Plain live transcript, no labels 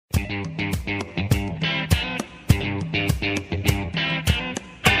Live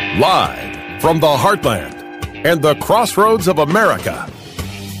from the heartland and the crossroads of America,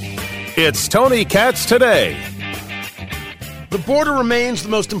 it's Tony Katz Today. The border remains the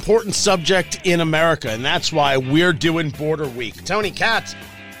most important subject in America, and that's why we're doing Border Week. Tony Katz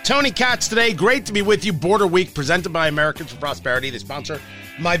Today. Great to be with you. Border Week, presented by Americans for Prosperity. They sponsor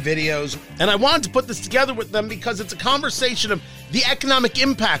my videos, and I wanted to put this together with them because it's a conversation of the economic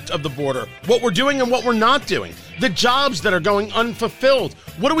impact of the border, what we're doing and what we're not doing, the jobs that are going unfulfilled,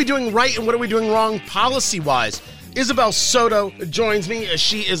 what are we doing right and what are we doing wrong policy-wise. Isabel Soto joins me.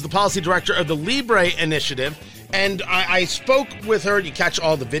 She is the policy director of the Libre Initiative, and I spoke with her. You catch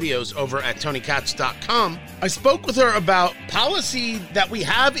all the videos over at TonyKatz.com. I spoke with her about policy that we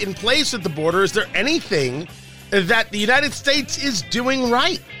have in place at the border. Is there anything that the United States is doing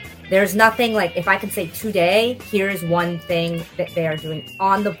right? There's nothing like, if I can say today, here's one thing that they are doing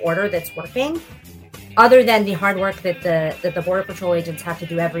on the border that's working. Other than the hard work that the Border Patrol agents have to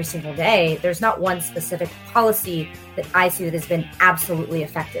do every single day, there's not one specific policy that I see that has been absolutely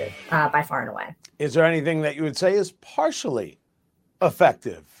effective by far and away. Is there anything that you would say is partially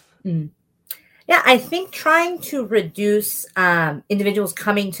effective? Mm. Yeah, I think trying to reduce individuals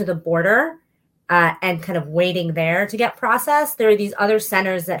coming to the border and kind of waiting there to get processed. There are these other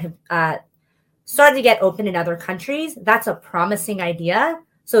centers that have started to get open in other countries. That's a promising idea.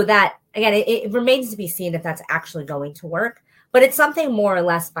 So that, again, it remains to be seen if that's actually going to work. But it's something more or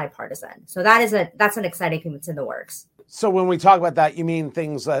less bipartisan. So that's an exciting thing that's in the works. So when we talk about that, you mean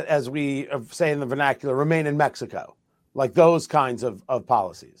things that, as we say in the vernacular, remain in Mexico, like those kinds of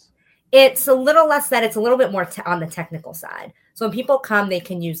policies? It's a little less that. It's a little bit more on the technical side. So when people come, they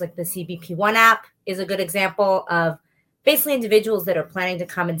can use like the CBP1 app is a good example of basically individuals that are planning to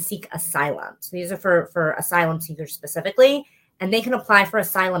come and seek asylum. So these are for asylum seekers specifically, and they can apply for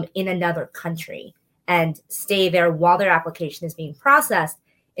asylum in another country and stay there while their application is being processed,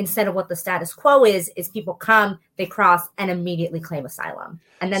 instead of what the status quo is people come, they cross, and immediately claim asylum.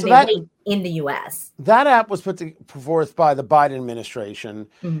 And then wait in the U.S. That app was put forth by the Biden administration.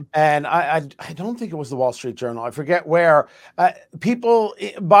 Mm-hmm. And I don't think it was the Wall Street Journal. I forget where. People,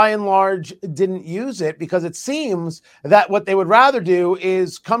 by and large, didn't use it because it seems that what they would rather do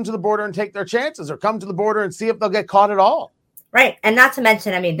is come to the border and take their chances, or come to the border and see if they'll get caught at all. Right. And not to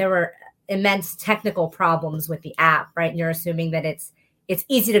mention, I mean, there were immense technical problems with the app, right? And you're assuming that it's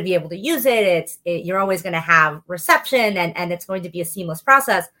easy to be able to use it. You're always going to have reception and it's going to be a seamless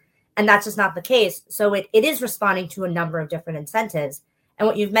process. And that's just not the case. So it is responding to a number of different incentives. And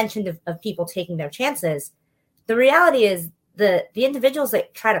what you've mentioned of people taking their chances, the reality is the individuals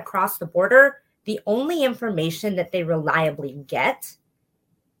that try to cross the border, the only information that they reliably get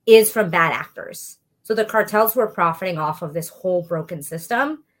is from bad actors. So the cartels who are profiting off of this whole broken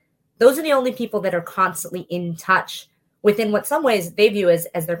system, those are the only people that are constantly in touch within what some ways they view as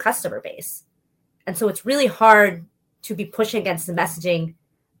their customer base. And so it's really hard to be pushing against the messaging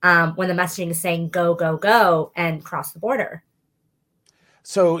when the messaging is saying go, go, go and cross the border.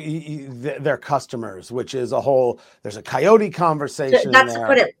 So they're customers, which is there's a coyote conversation. That's to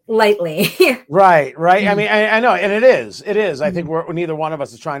put it lightly. Right. Mm-hmm. I mean, I know, and it is. Mm-hmm. I think neither one of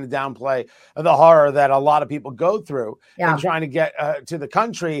us is trying to downplay the horror that a lot of people go through in trying to get to the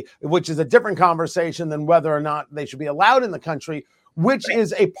country, which is a different conversation than whether or not they should be allowed in the country, which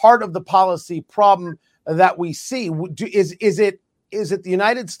is a part of the policy problem that we see. Is it the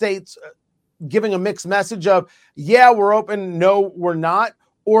United States giving a mixed message of, yeah, we're open, no, we're not?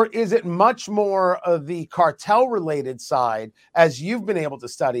 Or is it much more of the cartel-related side, as you've been able to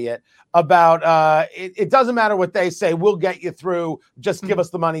study it, about it doesn't matter what they say, we'll get you through, just give us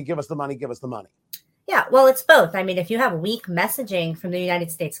the money, give us the money, give us the money? Yeah, well, it's both. I mean, if you have weak messaging from the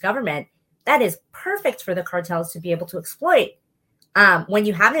United States government, that is perfect for the cartels to be able to exploit. When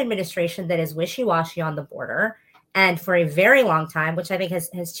you have an administration that is wishy-washy on the border, and for a very long time, which I think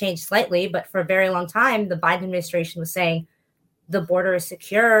has changed slightly, but for a very long time, the Biden administration was saying the border is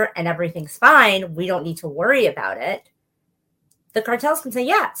secure and everything's fine. We don't need to worry about it. The cartels can say,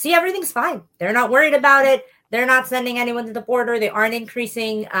 yeah, see, everything's fine. They're not worried about it. They're not sending anyone to the border. They aren't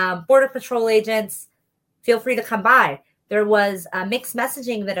increasing Border Patrol agents. Feel free to come by. There was mixed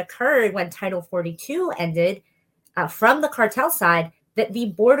messaging that occurred when Title 42 ended from the cartel side that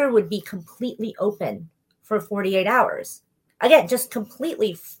the border would be completely open for 48 hours. Again, just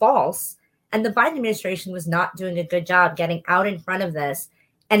completely false. And the Biden administration was not doing a good job getting out in front of this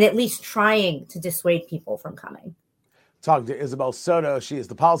and at least trying to dissuade people from coming. Talking to Isabel Soto. She is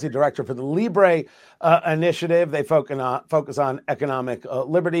the policy director for the Libre Initiative. They focus on economic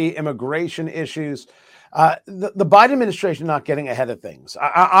liberty, immigration issues. The Biden administration not getting ahead of things.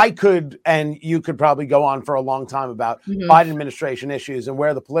 I could, and you could probably go on for a long time about Biden administration issues and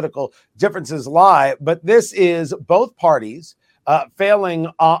where the political differences lie. But this is both parties failing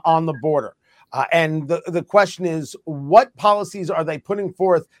on the border. And the question is, what policies are they putting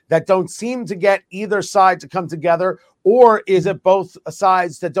forth that don't seem to get either side to come together? Or is it both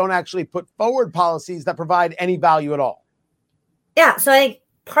sides that don't actually put forward policies that provide any value at all? Yeah. So I think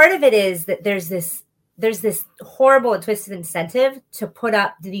part of it is that there's this horrible and twisted incentive to put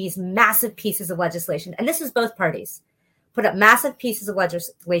up these massive pieces of legislation. And this is both parties put up massive pieces of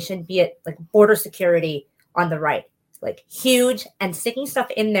legislation, be it like border security on the right, like huge, and sticking stuff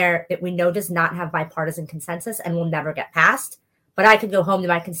in there that we know does not have bipartisan consensus and will never get passed. But I could go home to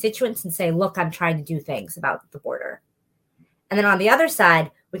my constituents and say, look, I'm trying to do things about the border. And then on the other side,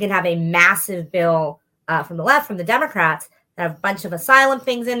 we can have a massive bill from the left, from the Democrats, that have a bunch of asylum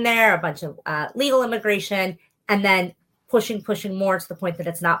things in there, a bunch of legal immigration, and then pushing more to the point that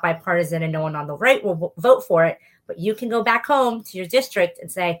it's not bipartisan and no one on the right will vote for it. But you can go back home to your district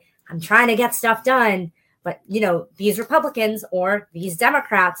and say, I'm trying to get stuff done, but these Republicans or these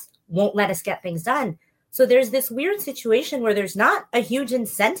Democrats won't let us get things done. So there's this weird situation where there's not a huge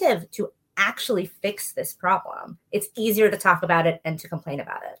incentive to actually fix this problem. It's easier to talk about it and to complain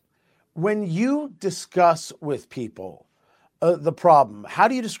about it. When you discuss with people the problem, how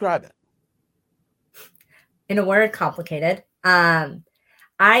do you describe it? In a word, complicated.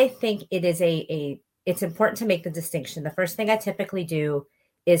 I think it is it's important to make the distinction. The first thing I typically do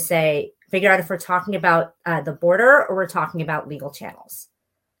is figure out if we're talking about the border or we're talking about legal channels.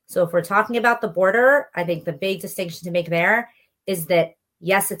 So if we're talking about the border, I think the big distinction to make there is that,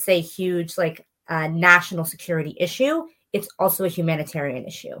 yes, it's a huge national security issue. It's also a humanitarian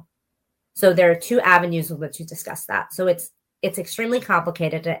issue. So there are two avenues with which you discuss that. So it's extremely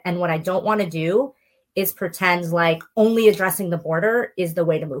complicated. And what I don't want to do is pretend like only addressing the border is the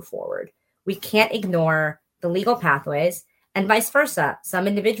way to move forward. We can't ignore the legal pathways and vice versa. Some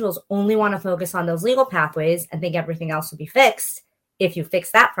individuals only want to focus on those legal pathways and think everything else will be fixed if you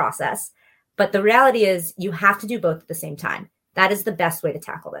fix that process. But the reality is you have to do both at the same time. That is the best way to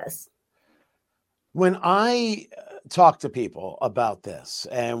tackle this. When I talk to people about this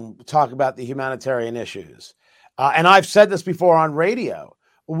and talk about the humanitarian issues, and I've said this before on radio,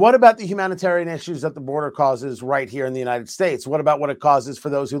 what about the humanitarian issues that the border causes right here in the United States? What about what it causes for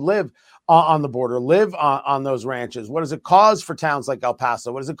those who live on the border, live on those ranches? What does it cause for towns like El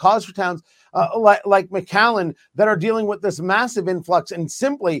Paso? What does it cause for towns like McAllen that are dealing with this massive influx and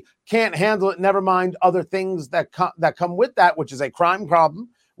simply can't handle it? Never mind other things that come with that, which is a crime problem,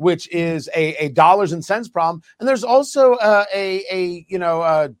 which is a dollars and cents problem. And there's also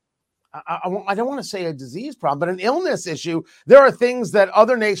I don't want to say a disease problem, but an illness issue. There are things that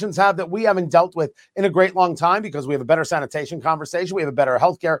other nations have that we haven't dealt with in a great long time because we have a better sanitation conversation. We have a better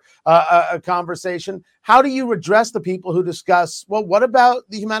healthcare conversation. How do you address the people who discuss, well, what about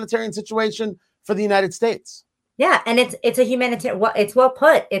the humanitarian situation for the United States? Yeah, and it's a humanitarian. Well, it's well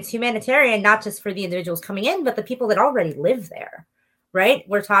put. It's humanitarian, not just for the individuals coming in, but the people that already live there, right?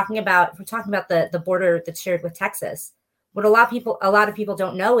 We're talking about the border that's shared with Texas. What a lot of people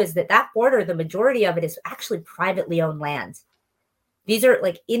don't know is that border, the majority of it is actually privately owned land. These are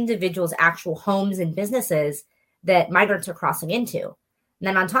like individuals' actual homes and businesses that migrants are crossing into. And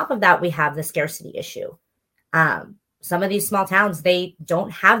then on top of that, we have the scarcity issue. Some of these small towns, they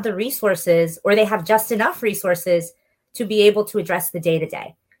don't have the resources, or they have just enough resources to be able to address the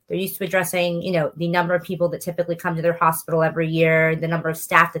day-to-day. They're used to addressing, the number of people that typically come to their hospital every year, the number of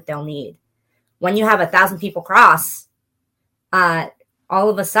staff that they'll need. When you have 1,000 people cross, all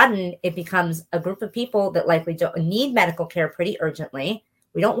of a sudden it becomes a group of people that likely don't need medical care pretty urgently.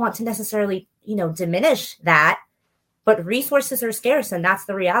 We don't want to necessarily, diminish that, but resources are scarce, and that's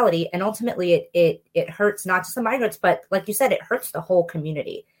the reality. And ultimately it hurts not just the migrants, but like you said, it hurts the whole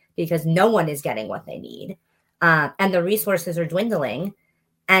community because no one is getting what they need. And the resources are dwindling,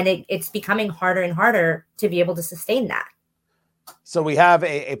 and it's becoming harder and harder to be able to sustain that. So we have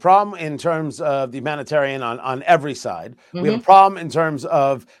a problem in terms of the humanitarian on every side. Mm-hmm. We have a problem in terms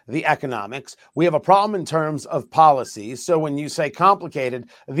of the economics. We have a problem in terms of policy. So when you say complicated,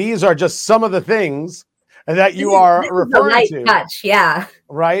 these are just some of the things that you are referring to. Touch, yeah.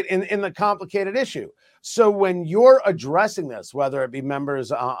 Right, in the complicated issue. So when you're addressing this, whether it be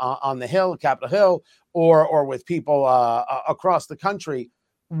members on the Hill, Capitol Hill, or with people across the country,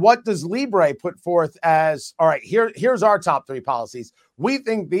 what does Libre put forth as, all right, here's our top 3 policies. We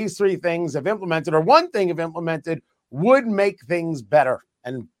think these 3 things if implemented, or one thing if implemented, would make things better,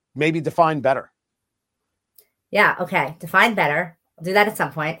 and maybe define better. Yeah, okay. Define better. I'll do that at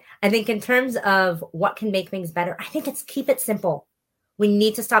some point. I think in terms of what can make things better, I think it's keep it simple. We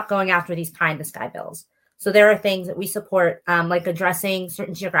need to stop going after these pie in the sky bills. So there are things that we support, like addressing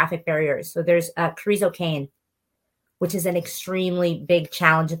certain geographic barriers. So there's carrizo cane, which is an extremely big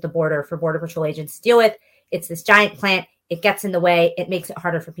challenge at the border for Border Patrol agents to deal with. It's this giant plant. It gets in the way. It makes it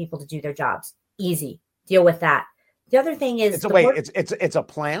harder for people to do their jobs. Easy. Deal with that. The other thing is... It's a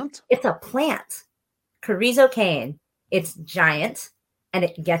plant? It's a plant. Carrizo cane. It's giant, and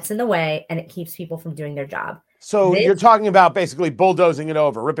it gets in the way, and it keeps people from doing their job. So you're talking about basically bulldozing it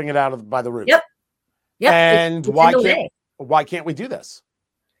over, ripping it out by the roots. Yep. And why can't we do this?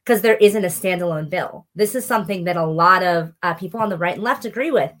 Because there isn't a standalone bill. This is something that a lot of people on the right and left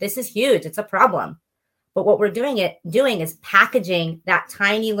agree with. This is huge. It's a problem. But what we're doing is packaging that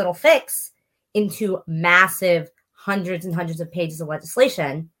tiny little fix into massive hundreds and hundreds of pages of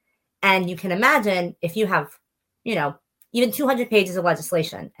legislation. And you can imagine if you have, even 200 pages of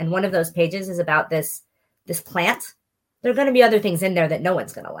legislation, and one of those pages is about this plant, there are going to be other things in there that no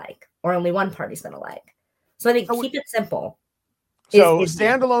one's going to like, or only one party's going to like. So I think keep it simple. So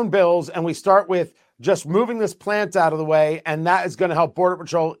standalone bills, and we start with just moving this plant out of the way, and that is going to help Border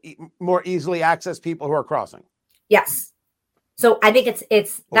Patrol more easily access people who are crossing. Yes. So I think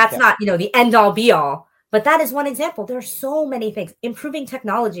that's not, the end all be all, but that is one example. There are so many things. Improving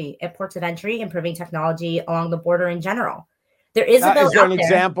technology at ports of entry, improving technology along the border in general. There is a bill Is there an out there.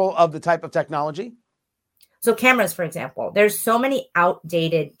 Example of the type of technology? So cameras, for example, there's so many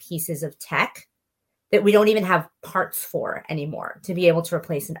outdated pieces of tech that we don't even have parts for anymore to be able to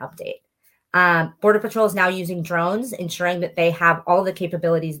replace and update. Border Patrol is now using drones, ensuring that they have all the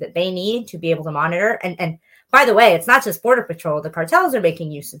capabilities that they need to be able to monitor. And by the way, it's not just Border Patrol. The cartels are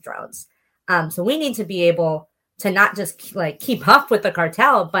making use of drones. So we need to be able to not just keep up with the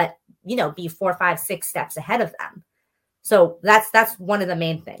cartel, but, be 4, 5, 6 steps ahead of them. So that's one of the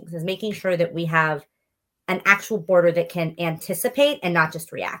main things, is making sure that we have an actual border that can anticipate and not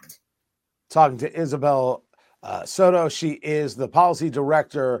just react. Talking to Isabel Soto. She is the policy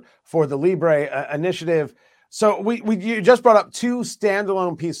director for the Libre initiative. So you just brought up 2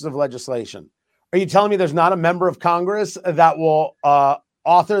 standalone pieces of legislation. Are you telling me there's not a member of Congress that will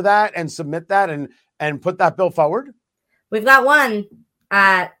author that and submit that and put that bill forward? We've got one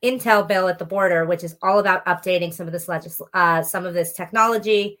Intel bill at the border, which is all about updating some of this some of this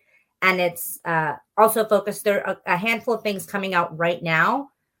technology. And it's also focused. There are a handful of things coming out right now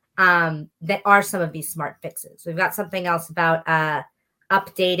that are some of these smart fixes. We've got something else about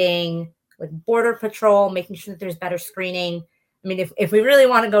updating Border Patrol, making sure that there's better screening. I mean, if we really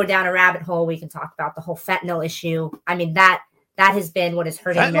want to go down a rabbit hole, we can talk about the whole fentanyl issue. I mean, that has been what is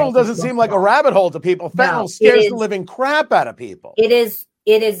hurting. Fentanyl doesn't seem like a rabbit hole to people. Fentanyl scares the living crap out of people. It is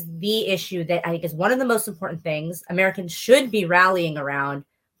the issue that I think is one of the most important things Americans should be rallying around,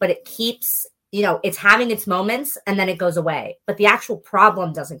 but it keeps, it's having its moments and then it goes away. But the actual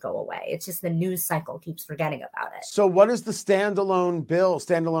problem doesn't go away. It's just the news cycle keeps forgetting about it. So what is the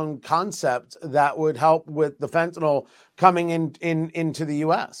standalone concept that would help with the fentanyl coming into the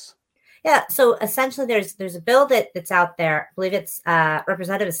U.S.? Yeah, so essentially there's a bill that's out there. I believe it's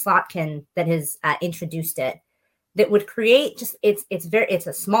Representative Slotkin that has introduced it, that would create it's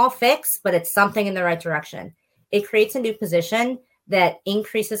a small fix, but it's something in the right direction. It creates a new position that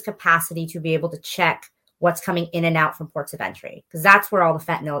increases capacity to be able to check what's coming in and out from ports of entry, because that's where all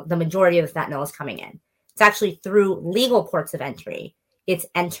the majority of the fentanyl is coming in. It's actually through legal ports of entry. It's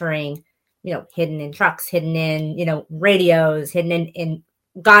entering, hidden in trucks, hidden in, radios, hidden in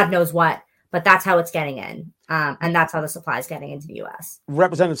God knows what, but that's how it's getting in. And that's how the supply is getting into the U.S.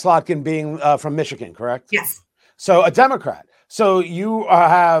 Representative Slotkin being from Michigan, correct? Yes. So a Democrat. So you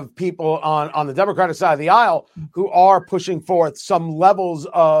have people on the Democratic side of the aisle who are pushing forth some levels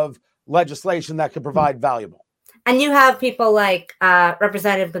of legislation that could provide valuable. And you have people like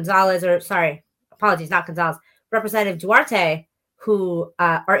Representative Representative Duarte, who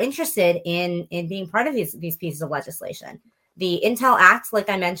are interested in being part of these pieces of legislation. The Intel Act, like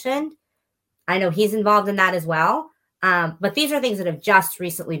I mentioned, I know he's involved in that as well. But these are things that have just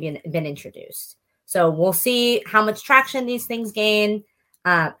recently been introduced. So we'll see how much traction these things gain,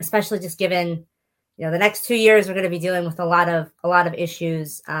 especially just given, the next 2 years, we're going to be dealing with a lot of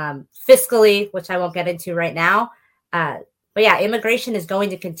issues fiscally, which I won't get into right now. But yeah, immigration is going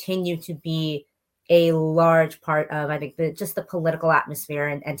to continue to be a large part of, I think, the political atmosphere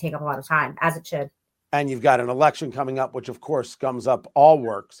and take up a lot of time, as it should. And you've got an election coming up, which of course gums up all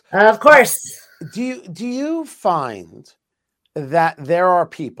works. Of course. Do you find that there are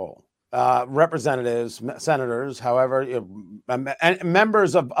people, representatives, senators, however, and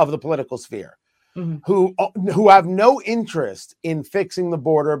members of the political sphere who have no interest in fixing the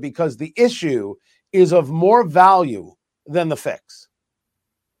border because the issue is of more value than the fix.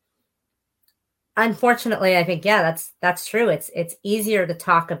 Unfortunately, I think, that's true. It's easier to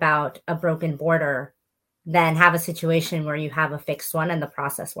talk about a broken border than have a situation where you have a fixed one and the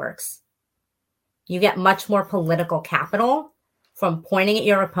process works. You get much more political capital from pointing at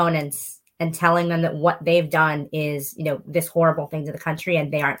your opponents and telling them that what they've done is, this horrible thing to the country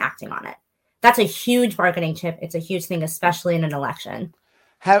and they aren't acting on it. That's a huge bargaining chip. It's a huge thing, especially in an election.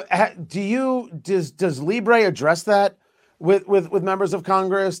 Does Libre address that with members of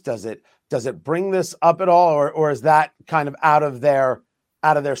Congress? Does it bring this up at all, or is that kind of out of their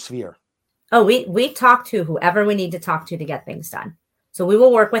sphere? Oh, we talk to whoever we need to talk to get things done. So we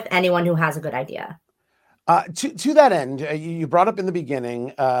will work with anyone who has a good idea. To that end, you brought up in the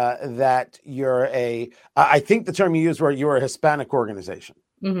beginning that you're I think the term you used were you're a Hispanic organization.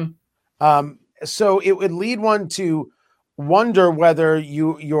 Mm-hmm. So it would lead one to wonder whether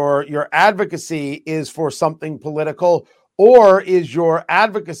your advocacy is for something political, or is your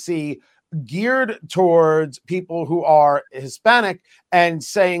advocacy geared towards people who are Hispanic and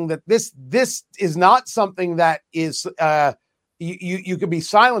saying that this is not something that is you could be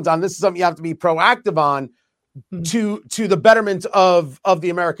silent on. This is something you have to be proactive on to the betterment of the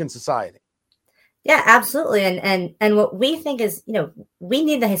American society. Yeah, absolutely. And what we think is, we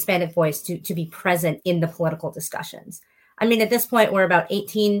need the Hispanic voice to be present in the political discussions. I mean, at this point, we're about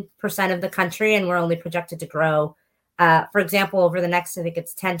 18% of the country, and we're only projected to grow. For example, over the next, I think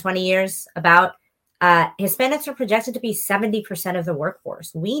it's 10, 20 years, Hispanics are projected to be 70% of the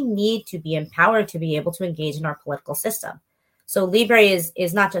workforce. We need to be empowered to be able to engage in our political system. So Libre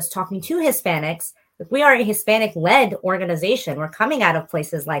is not just talking to Hispanics. We are a Hispanic-led organization. We're coming out of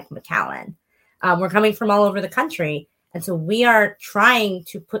places like McAllen. We're coming from all over the country. And so we are trying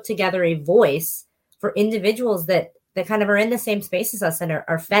to put together a voice for individuals that kind of are in the same space as us and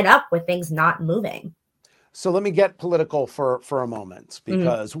are fed up with things not moving. So let me get political for a moment,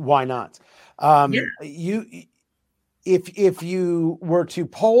 because why not? If you were to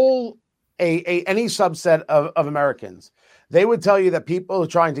poll any subset of Americans, they would tell you that people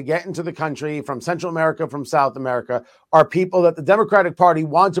trying to get into the country from Central America, from South America, are people that the Democratic Party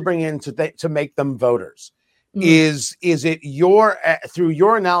wants to bring in to make them voters. Is it through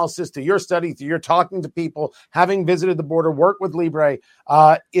your analysis, to your study, through your talking to people, having visited the border, work with Libre,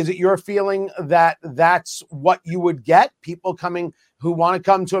 is it your feeling that that's what you would get? People coming who want to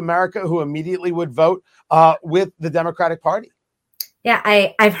come to America, who immediately would vote with the Democratic Party? Yeah,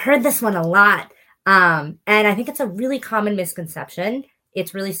 I've heard this one a lot. And I think it's a really common misconception.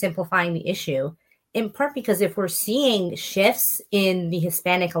 It's really simplifying the issue, in part because if we're seeing shifts in the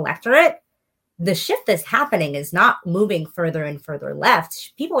Hispanic electorate, the shift that's happening is not moving further and further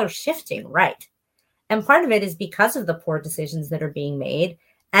left. People are shifting right. And part of it is because of the poor decisions that are being made.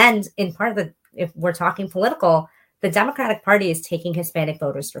 And in part of if we're talking political, the Democratic Party is taking Hispanic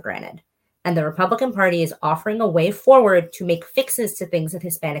voters for granted. And the Republican Party is offering a way forward to make fixes to things that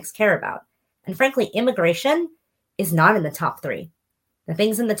Hispanics care about. And frankly, immigration is not in the top three. The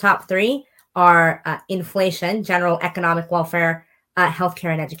things in the top three are inflation, general economic welfare,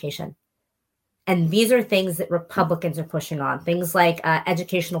 healthcare, and education. And these are things that Republicans are pushing on. Things like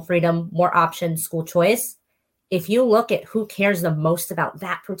educational freedom, more options, school choice. If you look at who cares the most about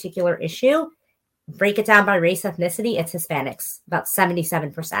that particular issue, break it down by race, ethnicity, it's Hispanics, about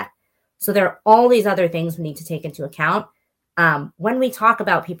 77%. So there are all these other things we need to take into account. When we talk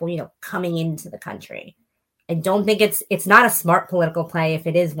about people, coming into the country, I don't think it's not a smart political play, if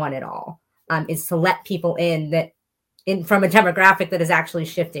it is one at all, is to let people in from a demographic that is actually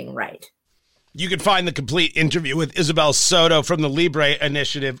shifting right. You can find the complete interview with Isabel Soto from the Libre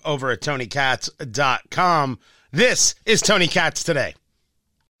Initiative over at TonyKatz.com. This is Tony Katz Today.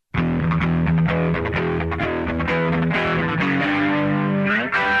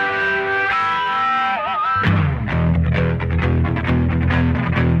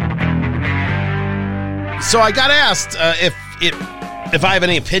 So I got asked if I have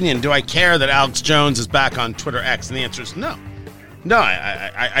any opinion, do I care that Alex Jones is back on Twitter X? And the answer is no. No,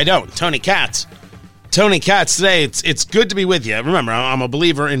 I don't. Tony Katz Today. It's good to be with you. Remember, I'm a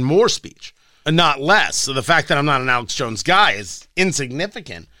believer in more speech, and not less. So the fact that I'm not an Alex Jones guy is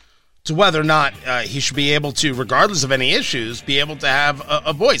insignificant to whether or not he should be able to, regardless of any issues, be able to have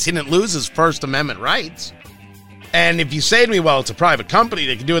a voice. He didn't lose his First Amendment rights. And if you say to me, well, it's a private company,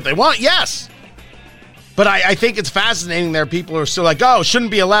 they can do what they want, yes. But I think it's fascinating there are people who are still like, oh, shouldn't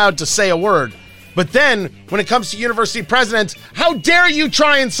be allowed to say a word. But then, when it comes to university presidents, how dare you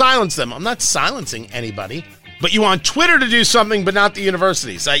try and silence them? I'm not silencing anybody. But you want Twitter to do something, but not the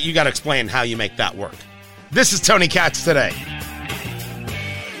universities. You got to explain how you make that work. This is Tony Katz Today.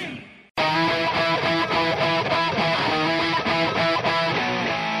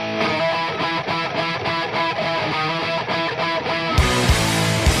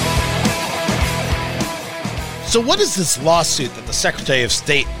 So what is this lawsuit that the Secretary of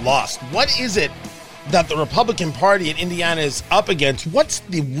State lost? What is it that the Republican Party in Indiana is up against? What's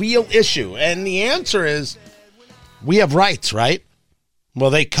the real issue? And the answer is, we have rights, right? Well,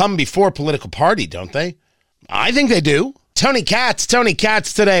 they come before political party, don't they? I think they do. Tony Katz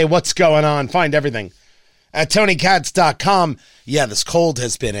Today. What's going on? Find everything at TonyKatz.com. Yeah, this cold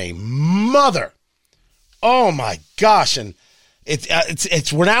has been a mother. Oh my gosh. And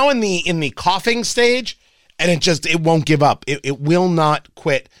it's we're now in the coughing stage. And it won't give up. It will not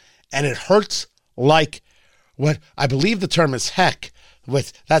quit. And it hurts like what I believe the term is heck.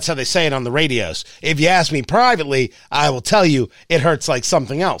 That's how they say it on the radios. If you ask me privately, I will tell you it hurts like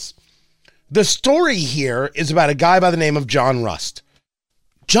something else. The story here is about a guy by the name of John Rust.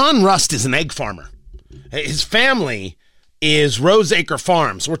 John Rust is an egg farmer. His family is Roseacre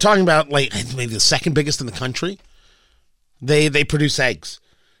Farms. We're talking about maybe the second biggest in the country. They produce eggs.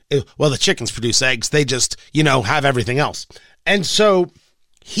 Well, the chickens produce eggs. They just, have everything else. And so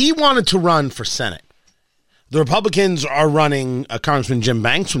he wanted to run for Senate. The Republicans are running Congressman Jim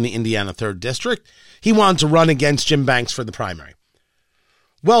Banks from the Indiana 3rd District. He wanted to run against Jim Banks for the primary.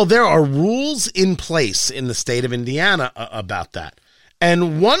 Well, there are rules in place in the state of Indiana about that.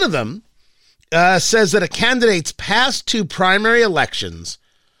 And one of them says that a candidate's past 2 primary elections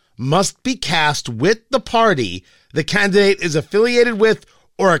must be cast with the party the candidate is affiliated with,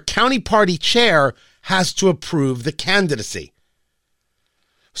 or a county party chair has to approve the candidacy.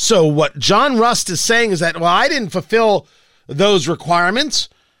 So what John Rust is saying is that, I didn't fulfill those requirements,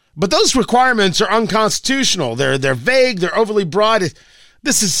 but those requirements are unconstitutional. They're vague. They're overly broad.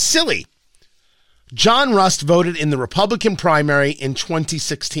 This is silly. John Rust voted in the Republican primary in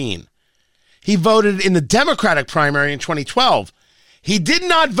 2016. He voted in the Democratic primary in 2012. He did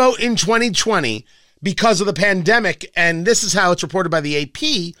not vote in 2020 because of the pandemic, and this is how it's reported by the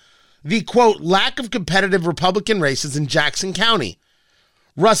AP, the, quote, lack of competitive Republican races in Jackson County.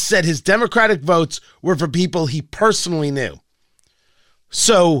 Rust said his Democratic votes were for people he personally knew.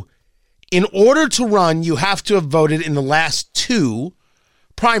 So, in order to run, you have to have voted in the last 2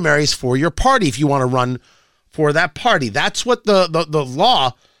 primaries for your party if you want to run for that party. That's what the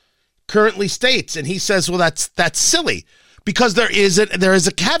law currently states. And he says, that's silly, because there is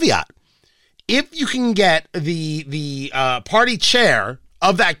a caveat. If you can get the party chair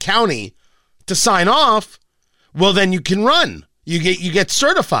of that county to sign off, well, then you can run. You get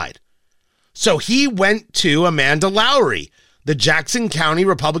certified. So he went to Amanda Lowry, the Jackson County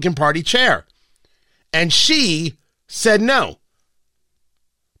Republican Party chair, and she said no.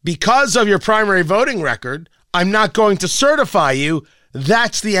 Because of your primary voting record, I'm not going to certify you.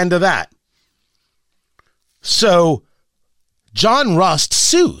 That's the end of that. So John Rust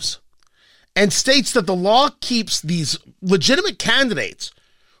sues and states that the law keeps these legitimate candidates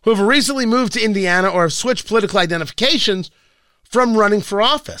who have recently moved to Indiana or have switched political identifications from running for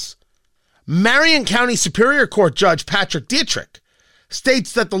office. Marion County Superior Court Judge Patrick Dietrich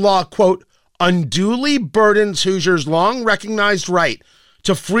states that the law, quote, unduly burdens Hoosiers' long-recognized right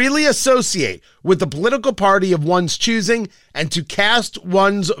to freely associate with the political party of one's choosing and to cast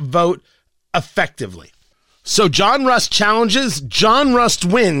one's vote effectively. So John Rust challenges, John Rust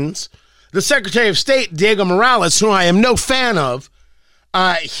wins. The Secretary of State, Diego Morales, who I am no fan of,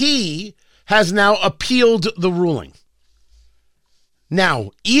 he has now appealed the ruling.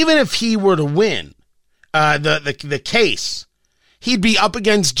 Now, even if he were to win the case, he'd be up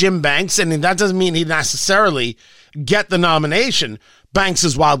against Jim Banks, and that doesn't mean he'd necessarily get the nomination. Banks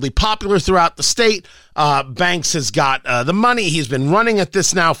is wildly popular throughout the state. Banks has got the money. He's been running at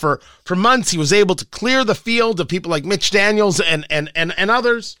this now for months. He was able to clear the field of people like Mitch Daniels and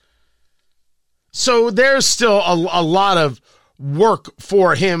others. So there's still a lot of work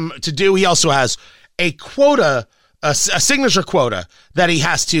for him to do. He also has a quota, a signature quota that he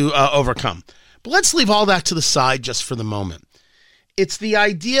has to overcome. But let's leave all that to the side just for the moment. It's the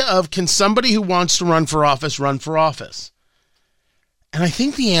idea of, can somebody who wants to run for office run for office? And I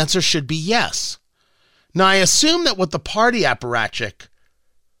think the answer should be yes. Now, I assume that what the party apparatchik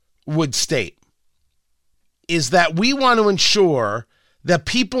would state is that we want to ensure that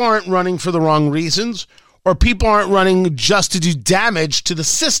people aren't running for the wrong reasons, or people aren't running just to do damage to the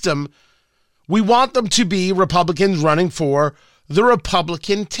system. We want them to be Republicans running for the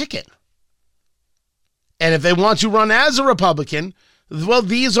Republican ticket. And if they want to run as a Republican, well,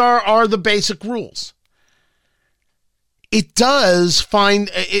 these are the basic rules. it does find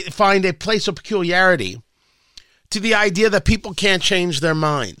a place of peculiarity to the idea that people can't change their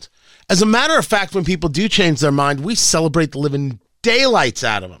mind. As a matter of fact, when people do change their mind, we celebrate the living daylights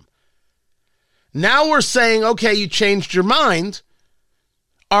out of them. Now we're saying, okay, you changed your mind.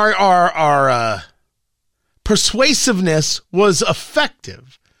 Our persuasiveness was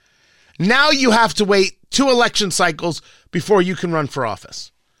effective. Now you have to wait 2 election cycles before you can run for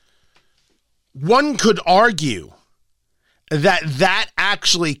office. One could argue that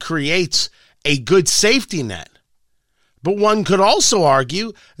actually creates a good safety net. But one could also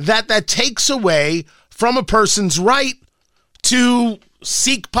argue that takes away from a person's right to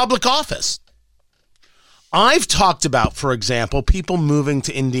seek public office. I've talked about, for example, people moving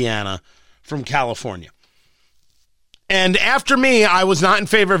to Indiana from California. And after me, I was not in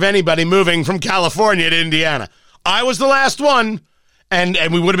favor of anybody moving from California to Indiana. I was the last one, and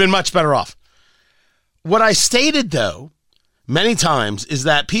we would have been much better off. What I stated, though, many times, is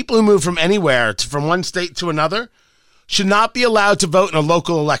that people who move from anywhere, from one state to another, should not be allowed to vote in a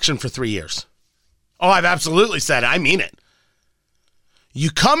local election for 3 years. Oh, I've absolutely said it. I mean it. You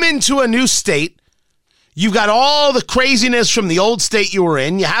come into a new state, you've got all the craziness from the old state you were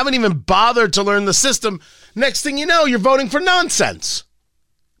in, you haven't even bothered to learn the system. Next thing you know, you're voting for nonsense.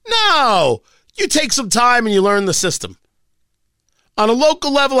 No, you take some time and you learn the system. On a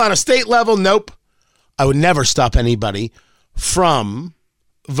local level, on a state level, nope. I would never stop anybody from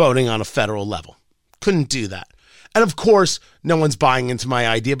voting on a federal level. Couldn't do that. And of course, no one's buying into my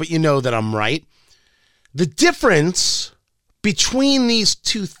idea, but you know that I'm right. The difference between these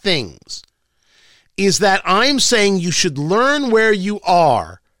two things is that I'm saying you should learn where you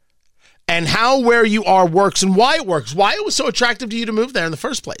are and how where you are works and why it works, why it was so attractive to you to move there in the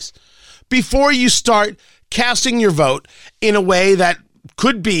first place, before you start casting your vote in a way that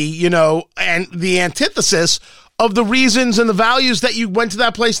could be, and the antithesis of the reasons and the values that you went to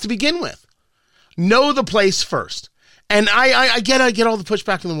that place to begin with. Know the place first. And I get all the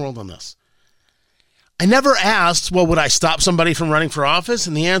pushback in the world on this. I never asked, well, would I stop somebody from running for office?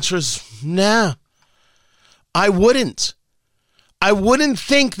 And the answer is, nah, I wouldn't. I wouldn't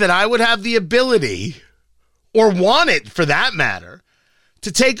think that I would have the ability, or want it for that matter,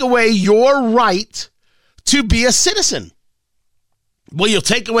 to take away your right to be a citizen. Well, you'll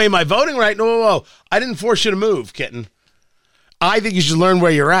take away my voting right? No, I didn't force you to move, kitten. I think you should learn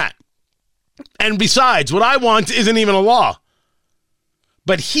where you're at. And besides, what I want isn't even a law.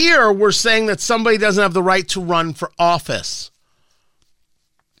 But here we're saying that somebody doesn't have the right to run for office.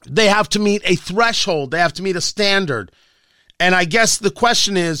 They have to meet a threshold. They have to meet a standard. And I guess the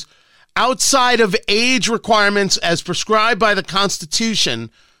question is, outside of age requirements as prescribed by the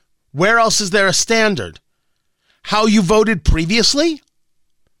Constitution, where else is there a standard? How you voted previously?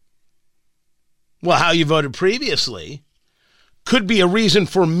 Well, how you voted previously could be a reason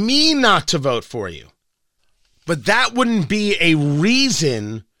for me not to vote for you. But that wouldn't be a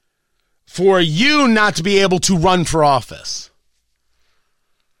reason for you not to be able to run for office.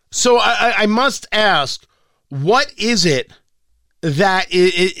 So I must ask, what is it that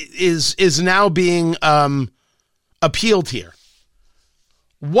is now being appealed here?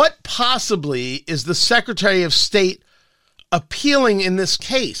 What possibly is the Secretary of State appealing in this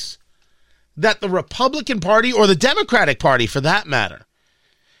case? That the Republican Party, or the Democratic Party for that matter,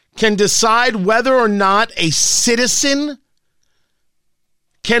 can decide whether or not a citizen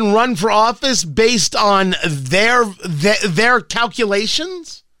can run for office based on their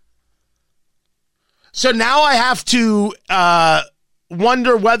calculations? So now I have to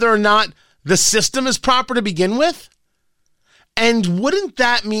wonder whether or not the system is proper to begin with? And wouldn't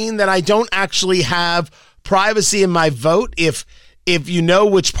that mean that I don't actually have privacy in my vote if you know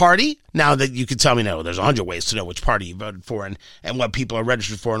which party? Now that you could tell me, no, there's 100 ways to know which party you voted for and what people are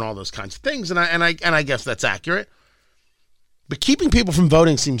registered for and all those kinds of things. And I guess that's accurate. But keeping people from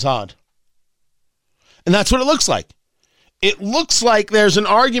voting seems odd. And that's what it looks like. It looks like there's an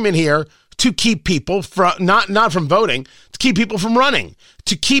argument here to keep people from, not from voting, to keep people from running.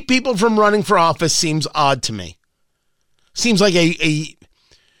 To keep people from running for office seems odd to me. Seems like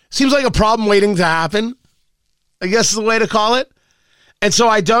a problem waiting to happen, I guess is the way to call it. And so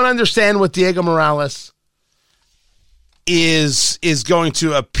I don't understand what Diego Morales is going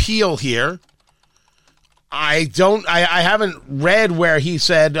to appeal here. I haven't read where he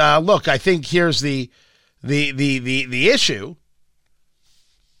said, look, I think here's the issue.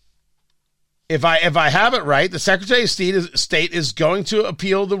 If I have it right, the Secretary of State is going to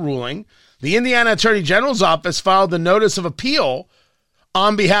appeal the ruling. The Indiana Attorney General's office filed the notice of appeal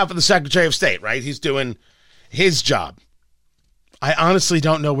on behalf of the Secretary of State, right? He's doing his job. I honestly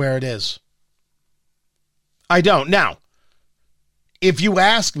don't know where it is. I don't. Now, if you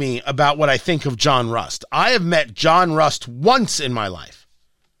ask me about what I think of John Rust, I have met John Rust once in my life.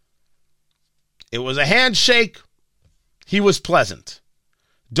 It was a handshake. He was pleasant.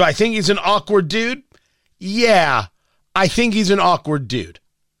 Do I think he's an awkward dude? Yeah, I think he's an awkward dude.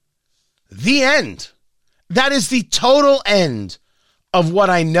 The end. That is the total end of what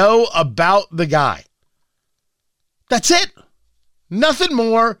I know about the guy. That's it. Nothing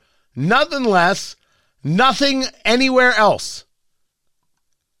more, nothing less, nothing anywhere else.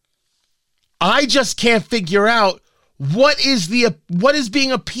 I just can't figure out what is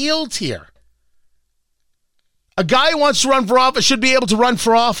being appealed here. A guy who wants to run for office should be able to run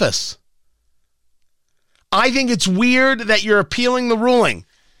for office. I think it's weird that you're appealing the ruling.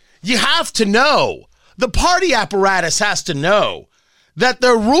 You have to know. The party apparatus has to know that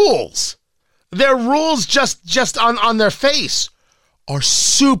their rules just on their face are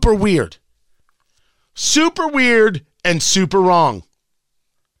super weird. Super weird and super wrong.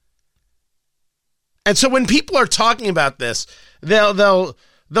 And so when people are talking about this, they'll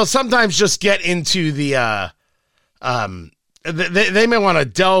sometimes just get into the they may want to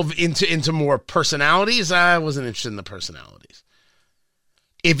delve into more personalities. I wasn't interested in the personalities.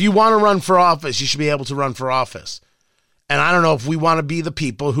 If you want to run for office, you should be able to run for office. And I don't know if we want to be the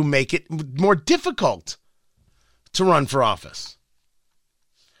people who make it more difficult to run for office.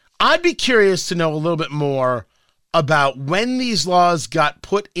 I'd be curious to know a little bit more about when these laws got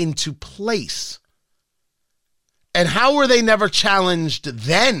put into place. And how were they never challenged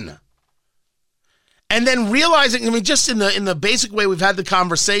then? And then realizing, I mean, just in the basic way we've had the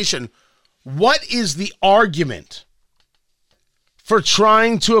conversation, what is the argument for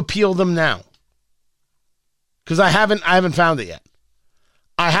trying to appeal them now? Because I haven't found it yet.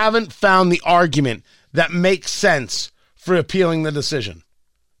 I haven't found the argument that makes sense for appealing the decision.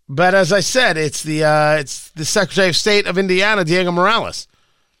 But as I said, it's the Secretary of State of Indiana, Diego Morales.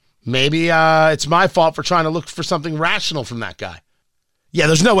 Maybe it's my fault for trying to look for something rational from that guy. Yeah,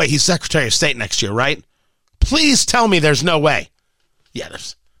 there's no way he's Secretary of State next year, right? Please tell me there's no way. Yeah,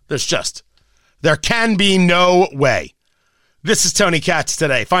 there can be no way. This is Tony Katz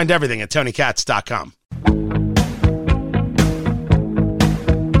Today. Find everything at TonyKatz.com.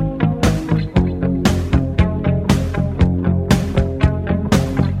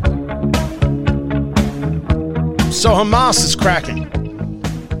 So Hamas is cracking.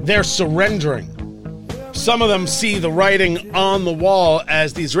 They're surrendering. Some of them see the writing on the wall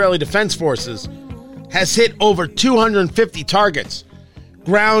as the Israeli Defense Forces has hit over 250 targets.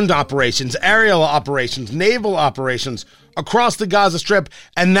 Ground operations, aerial operations, naval operations across the Gaza Strip,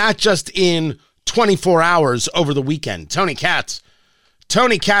 and that just in 24 hours over the weekend. Tony Katz.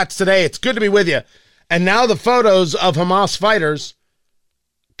 Tony Katz Today. It's good to be with you. And now the photos of Hamas fighters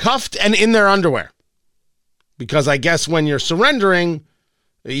cuffed and in their underwear. Because I guess when you're surrendering,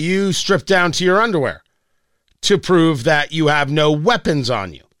 you strip down to your underwear to prove that you have no weapons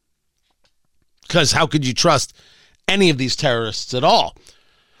on you. Because how could you trust any of these terrorists at all?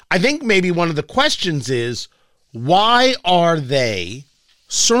 I think maybe one of the questions is, why are they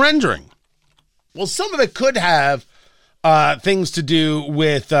surrendering? Well, some of it could have things to do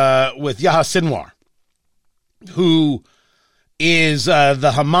with Yahya Sinwar, who is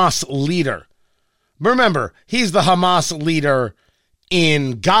the Hamas leader. Remember, he's the Hamas leader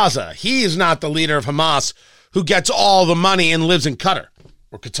in Gaza. He is not the leader of Hamas who gets all the money and lives in Qatar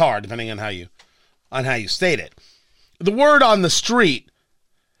or Qatar, depending on how you state it. The word on the street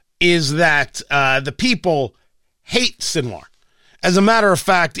is that the people hate Sinwar. As a matter of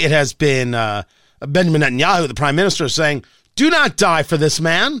fact, it has been Benjamin Netanyahu, the prime minister, saying, "Do not die for this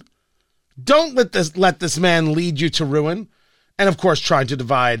man. Don't let this man lead you to ruin," and of course, trying to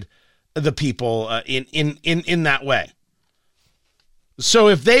divide the people in that way. So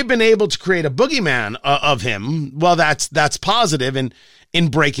if they've been able to create a boogeyman of him, well, that's positive in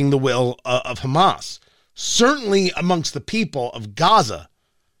breaking the will of Hamas. Certainly amongst the people of Gaza,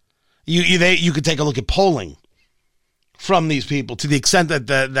 you could take a look at polling from these people to the extent that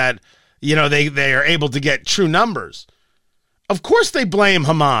they are able to get true numbers. Of course they blame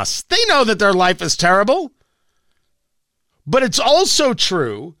Hamas. They know that their life is terrible. But it's also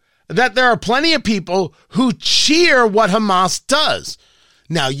true that there are plenty of people who cheer what Hamas does.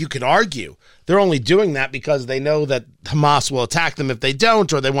 Now, you could argue they're only doing that because they know that Hamas will attack them if they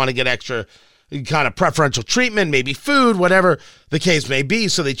don't, or they want to get extra kind of preferential treatment, maybe food, whatever the case may be.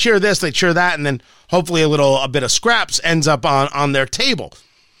 So they cheer this, they cheer that, and then hopefully a bit of scraps ends up on their table.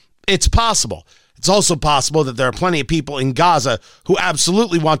 It's possible. It's also possible that there are plenty of people in Gaza who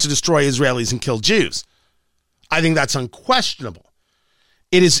absolutely want to destroy Israelis and kill Jews. I think that's unquestionable.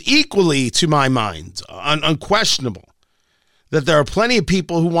 It is equally, to my mind, unquestionable that there are plenty of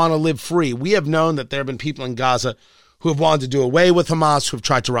people who want to live free. We have known that there have been people in Gaza who have wanted to do away with Hamas, who have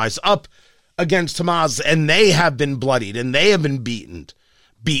tried to rise up against Hamas, and they have been bloodied and they have been beaten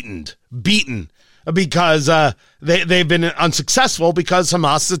because they've been unsuccessful because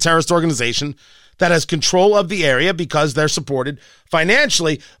Hamas is a terrorist organization that has control of the area because they're supported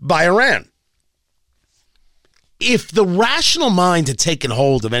financially by Iran. If the rational mind had taken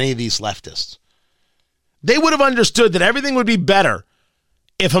hold of any of these leftists, they would have understood that everything would be better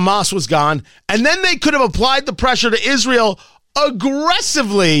if Hamas was gone, and then they could have applied the pressure to Israel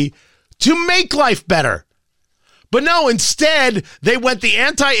aggressively to make life better. But no, instead, they went the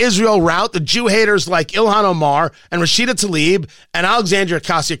anti-Israel route, the Jew haters like Ilhan Omar and Rashida Tlaib and Alexandria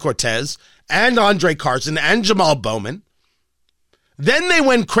Ocasio-Cortez and Andre Carson and Jamal Bowman. Then they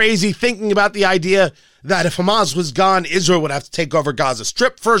went crazy thinking about the idea that if Hamas was gone, Israel would have to take over Gaza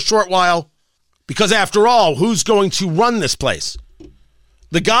Strip for a short while. Because after all, who's going to run this place?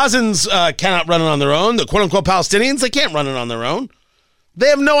 The Gazans cannot run it on their own. The quote-unquote Palestinians, they can't run it on their own. They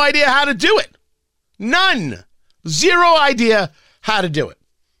have no idea how to do it. None. Zero idea how to do it.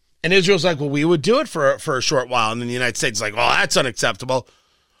 And Israel's like, well, we would do it for a short while. And then the United States is like, oh, that's unacceptable.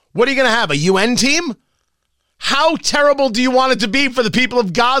 What are you going to have, a UN team? How terrible do you want it to be for the people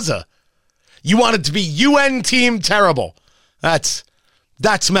of Gaza? You want it to be UN team terrible. That's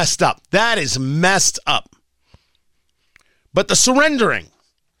messed up. That is messed up. But the surrendering,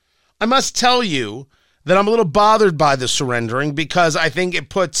 I must tell you that I'm a little bothered by the surrendering because I think it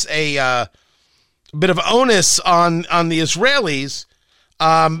puts a bit of onus on the Israelis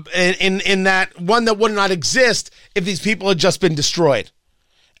in that one that would not exist if these people had just been destroyed.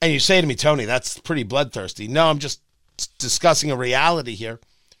 And you say to me, Tony, that's pretty bloodthirsty. No, I'm just discussing a reality here.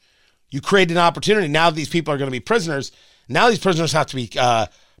 You create an opportunity. Now these people are going to be prisoners. Now these prisoners have to be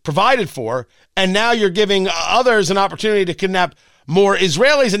provided for. And now you're giving others an opportunity to kidnap more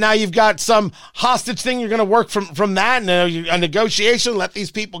Israelis. And now you've got some hostage thing. You're going to work from that. And a negotiation, let these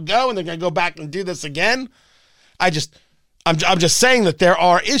people go. And they're going to go back and do this again. I'm just saying that there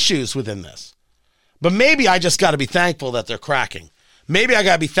are issues within this. But maybe I just got to be thankful that they're cracking. Maybe I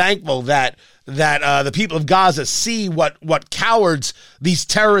got to be thankful that the people of Gaza see what cowards these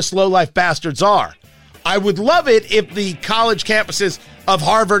terrorist low-life bastards are. I would love it if the college campuses of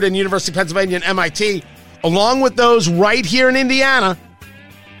Harvard and University of Pennsylvania and MIT, along with those right here in Indiana,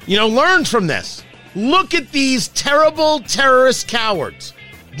 learned from this. Look at these terrible terrorist cowards.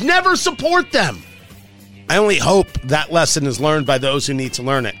 Never support them. I only hope that lesson is learned by those who need to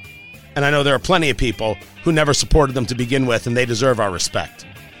learn it. And I know there are plenty of people who never supported them to begin with, and they deserve our respect.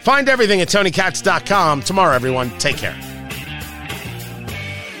 Find everything at TonyKatz.com. Tomorrow, everyone, take care.